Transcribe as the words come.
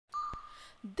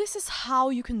This is how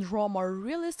you can draw more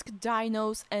realistic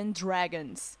dinos and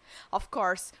dragons. Of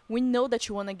course, we know that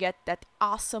you want to get that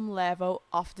awesome level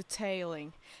of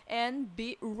detailing and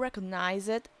be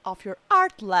recognized of your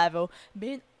art level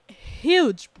being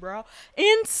huge, bro.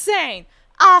 Insane.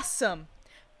 Awesome.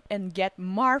 And get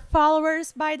more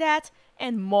followers by that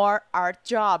and more art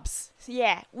jobs.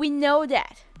 Yeah, we know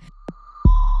that.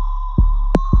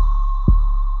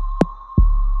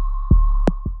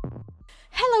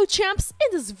 Hello champs,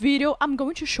 in this video I'm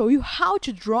going to show you how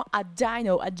to draw a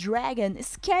dino, a dragon,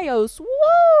 scales,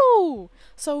 woo!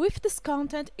 So if this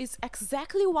content is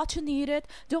exactly what you needed,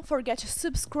 don't forget to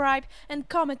subscribe and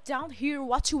comment down here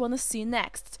what you wanna see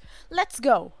next. Let's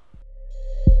go!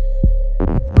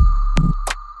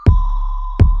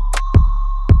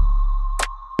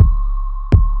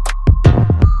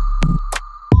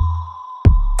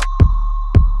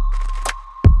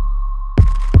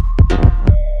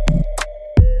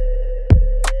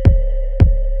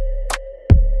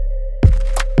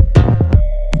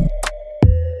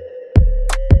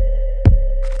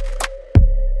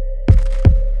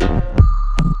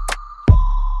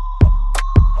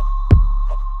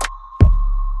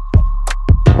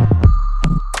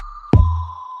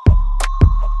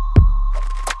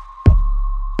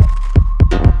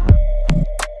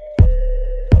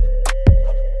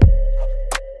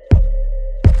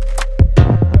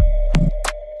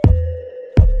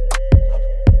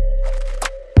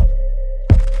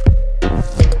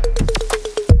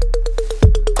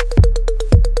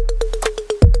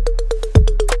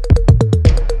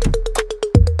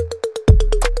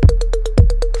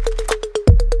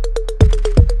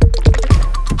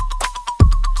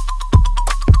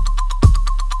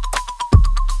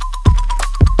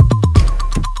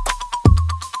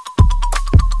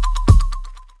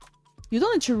 You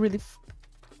don't need to really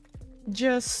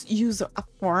just use a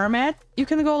format. You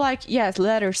can go like, yes,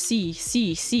 letter C,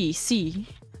 C, C, C.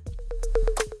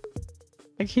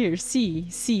 Like here, C,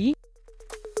 C.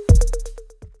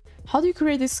 How do you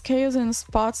create these scales and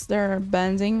spots that are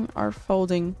bending or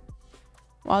folding?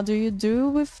 What do you do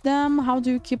with them? How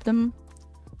do you keep them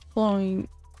flowing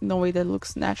in a way that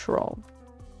looks natural?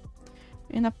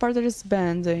 In a part that is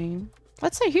bending.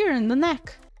 Let's say here in the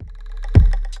neck.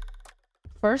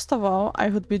 First of all, I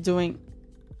would be doing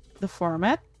the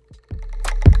format.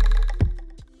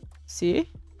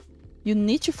 See? You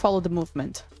need to follow the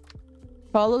movement.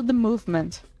 Follow the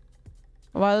movement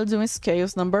while doing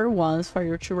scales number 1 for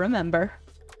you to remember.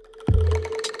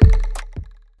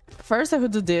 First I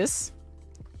would do this,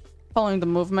 following the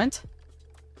movement.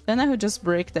 Then I would just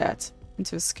break that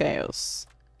into scales,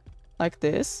 like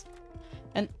this.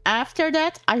 And after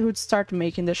that, I would start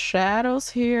making the shadows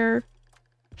here.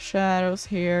 Shadows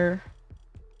here,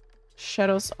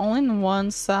 shadows only on one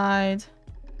side,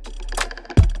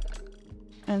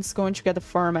 and it's going to get the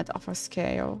format of a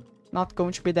scale, not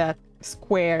going to be that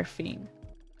square thing.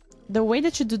 The way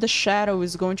that you do the shadow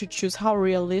is going to choose how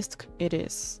realistic it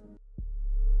is.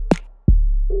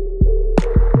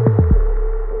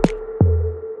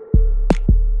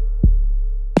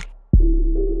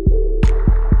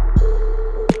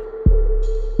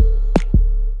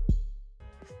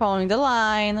 Following the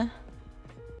line.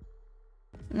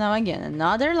 Now again,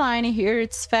 another line. Here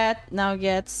it's fat, now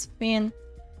gets thin.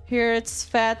 Here it's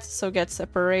fat, so gets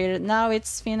separated. Now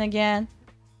it's thin again.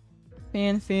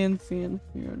 Thin, thin, thin,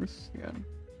 thin, thin.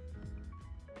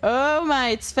 Oh my,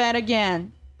 it's fat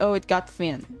again. Oh, it got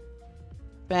thin.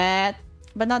 Fat,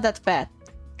 but not that fat.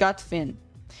 Got thin.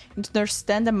 You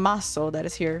understand the muscle that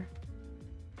is here.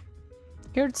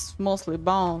 Here it's mostly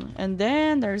bone, and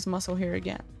then there's muscle here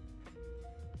again.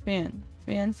 Fin,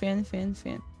 fin, fin, fin,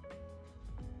 fin.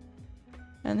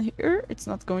 And here it's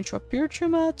not going to appear too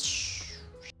much.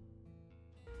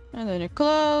 And then you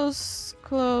close,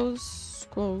 close,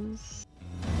 close.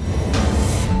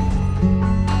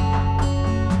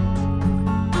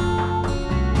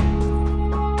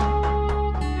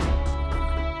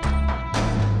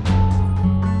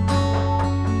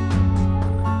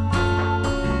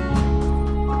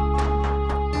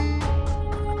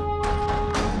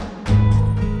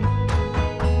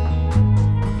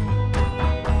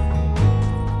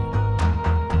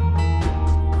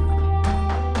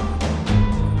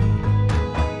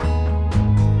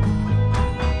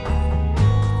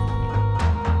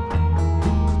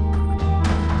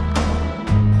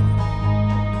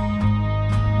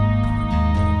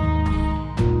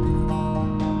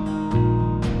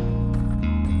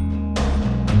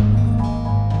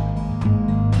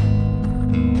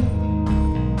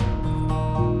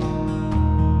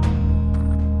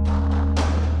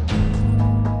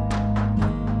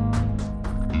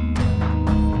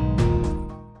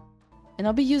 And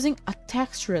I'll be using a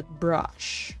textured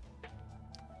brush.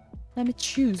 Let me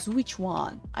choose which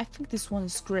one. I think this one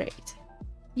is great.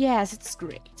 Yes, it's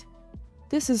great.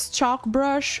 This is Chalk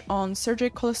Brush on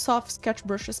Sergey Kolosov Sketch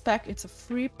Brushes pack. It's a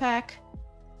free pack.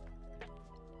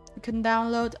 You can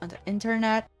download on the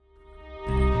internet.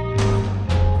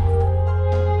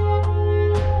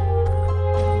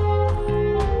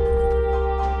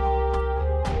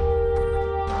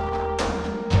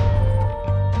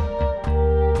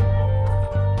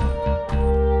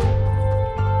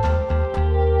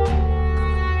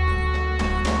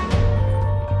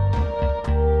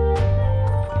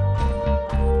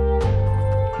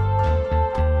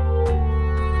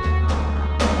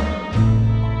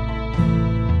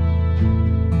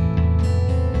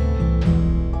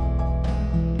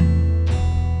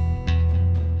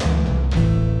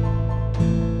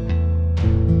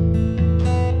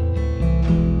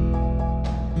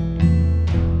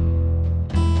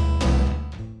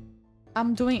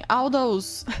 I'm doing all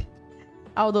those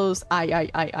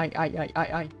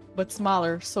but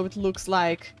smaller, so it looks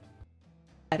like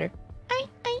better.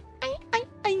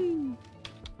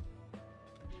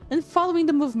 And following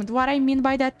the movement, what I mean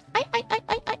by that,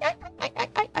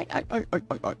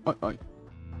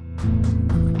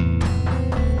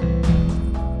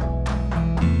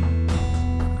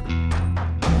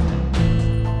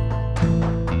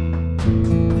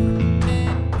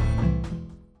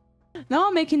 Now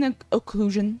I'm making an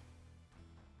occlusion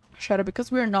shadow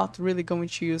because we're not really going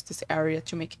to use this area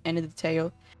to make any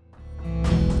detail.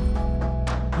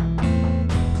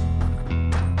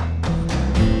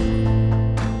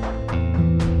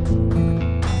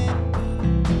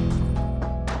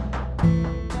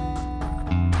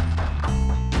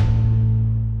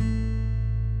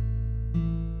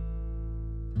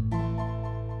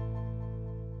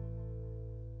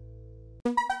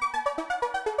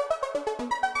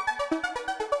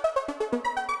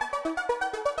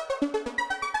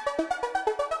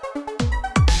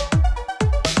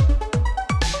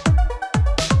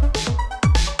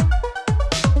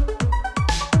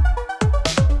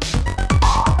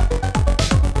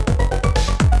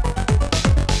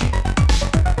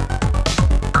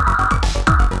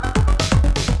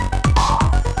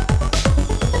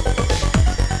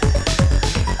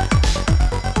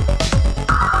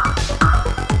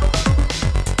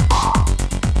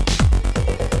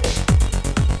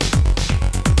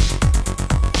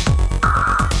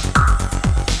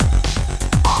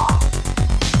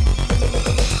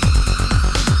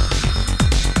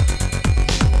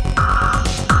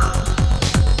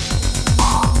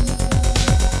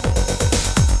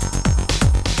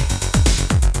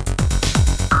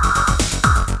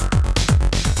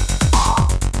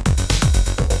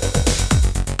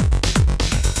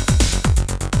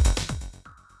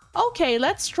 Okay,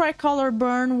 let's try color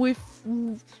burn with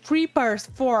four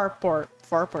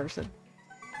person.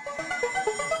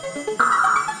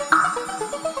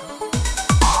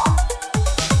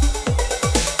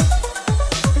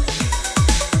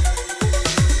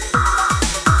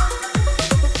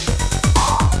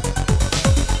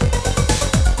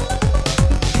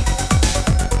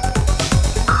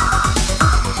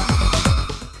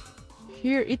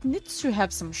 Here, it needs to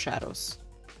have some shadows.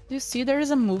 Do you see there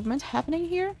is a movement happening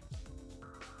here?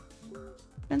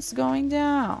 It's going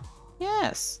down.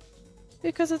 Yes,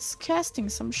 because it's casting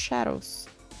some shadows.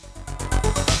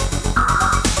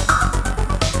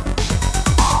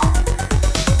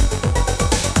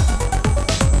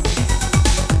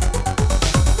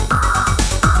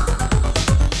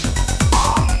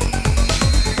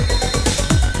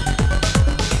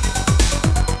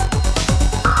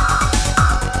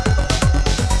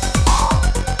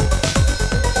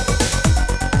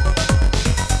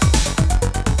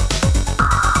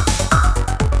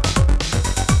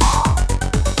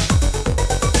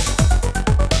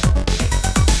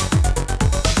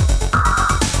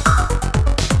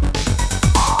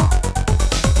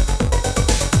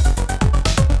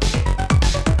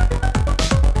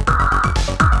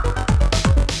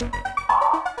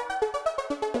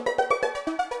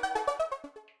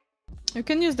 You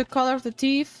can use the color of the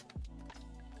teeth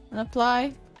and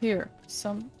apply here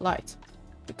some light,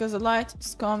 because the light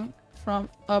is coming from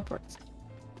upwards.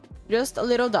 Just a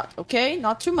little dot, okay?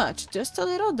 Not too much, just a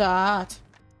little dot.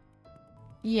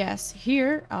 Yes,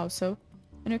 here also.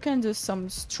 And you can do some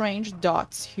strange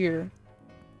dots here,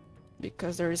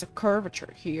 because there is a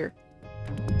curvature here.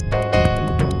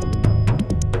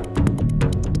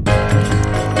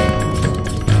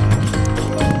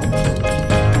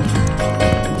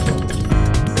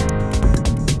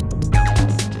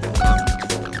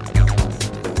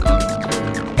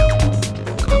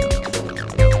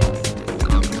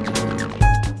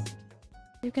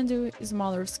 you can do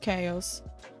smaller scales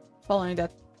following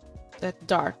that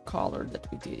dark color that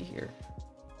we did here.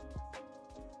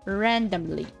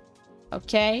 Randomly.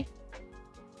 Okay?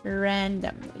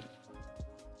 Randomly.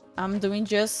 I'm doing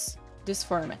just this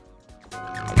format.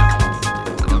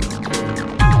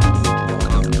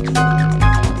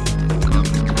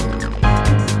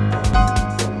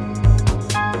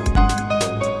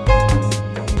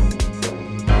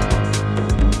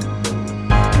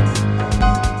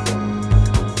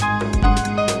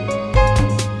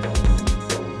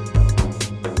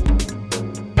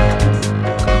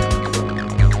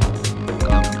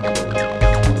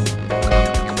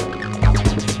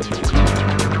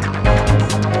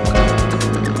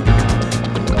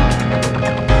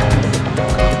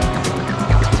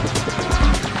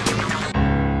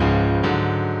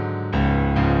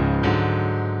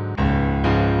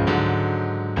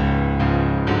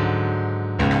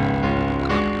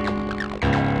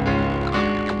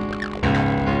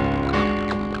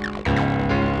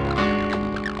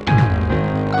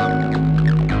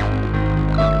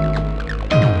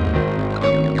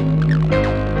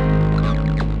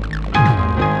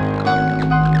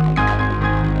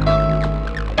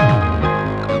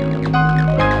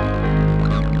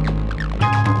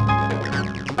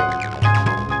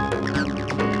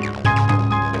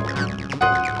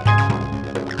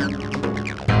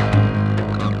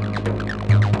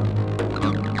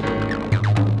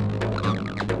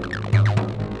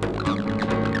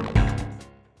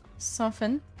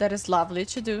 Something that is lovely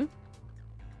to do,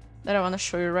 that I want to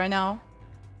show you right now,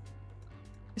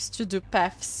 is to do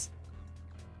paths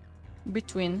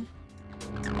between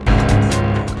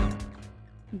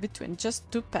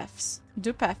just do paths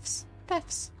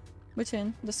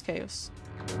between the scales.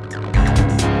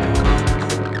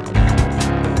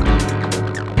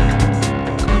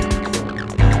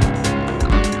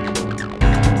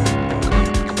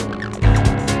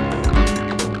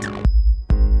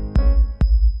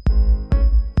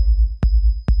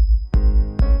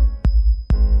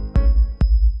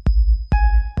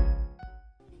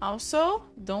 Also,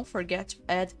 don't forget to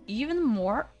add even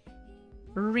more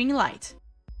ring light.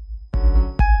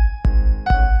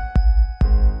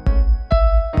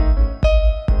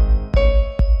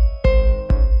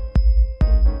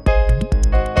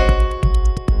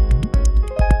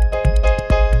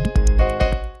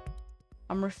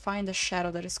 I'm refining the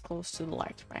shadow that is close to the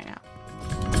light right now.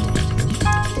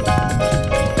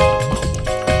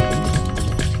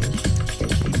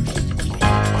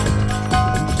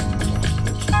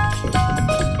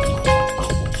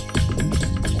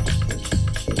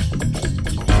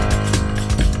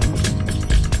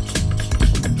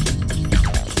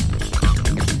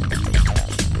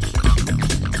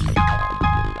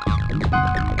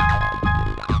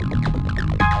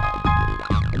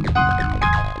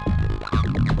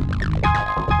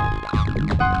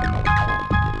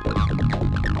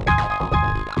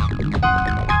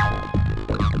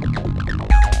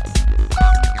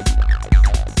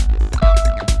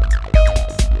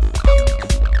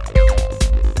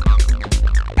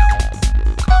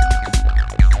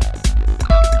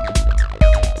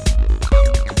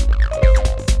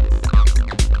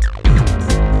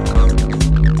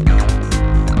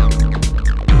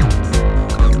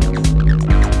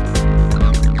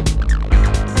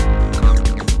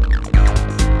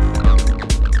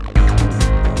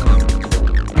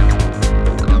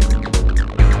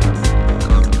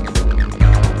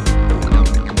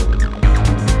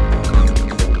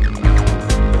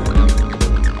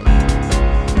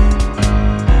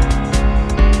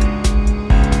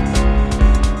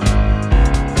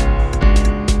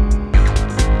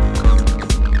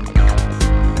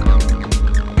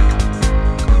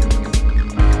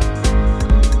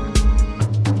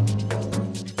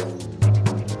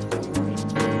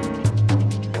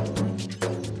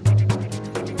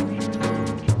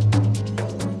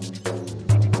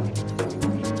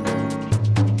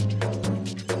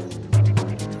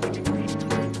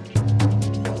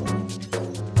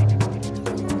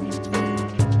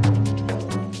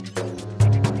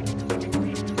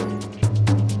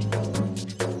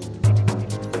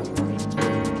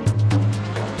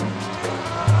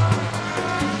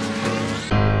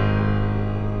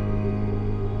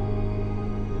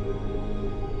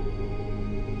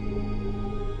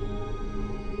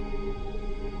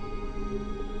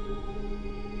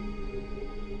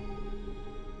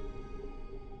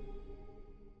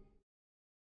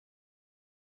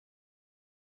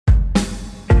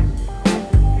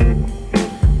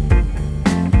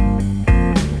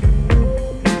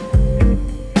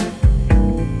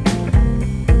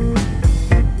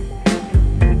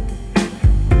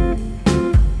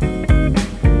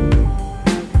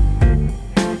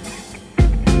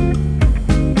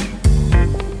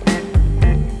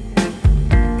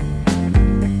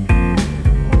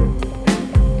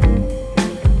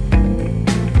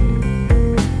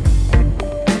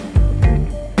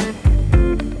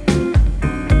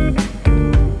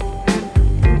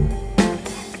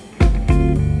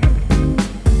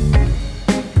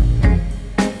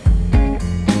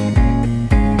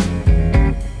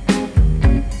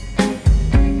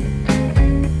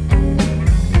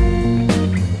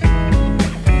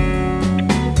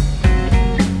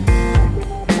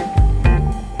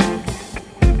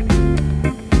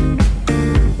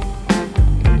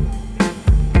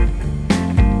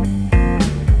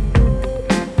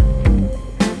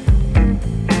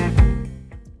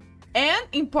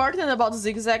 important about the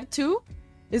zigzag too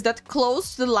is that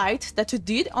close to the light that you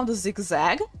did on the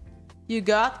zigzag, you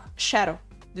got shadow.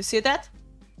 Do you see that?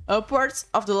 Upwards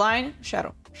of the line,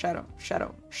 shadow, shadow,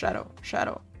 shadow, shadow,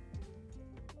 shadow.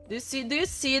 Do you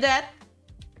see that?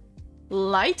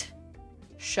 Light,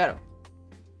 shadow,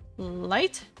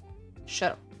 light,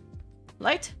 shadow,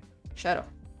 light, shadow.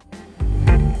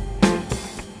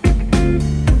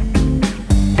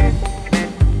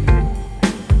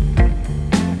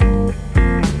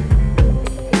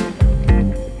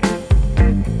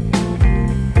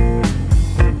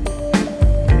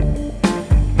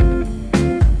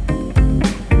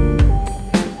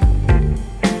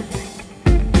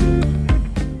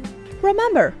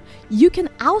 Remember, you can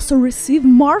also receive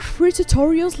more free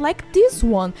tutorials like this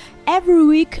one every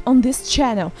week on this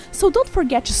channel, so don't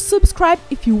forget to subscribe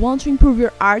if you want to improve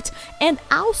your art and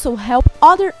also help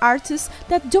other artists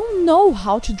that don't know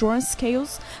how to draw on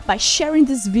scales by sharing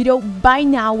this video by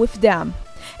now with them.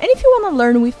 And if you want to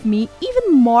learn with me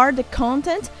even more the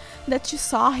content that you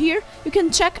saw here, you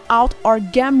can check out our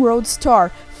Gumroad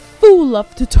store full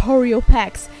of tutorial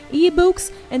packs,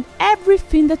 ebooks, and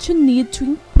everything that you need to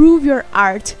improve your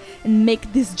art and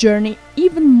make this journey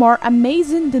even more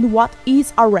amazing than what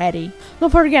is already. Don't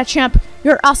forget, champ,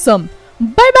 you're awesome.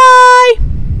 Bye bye!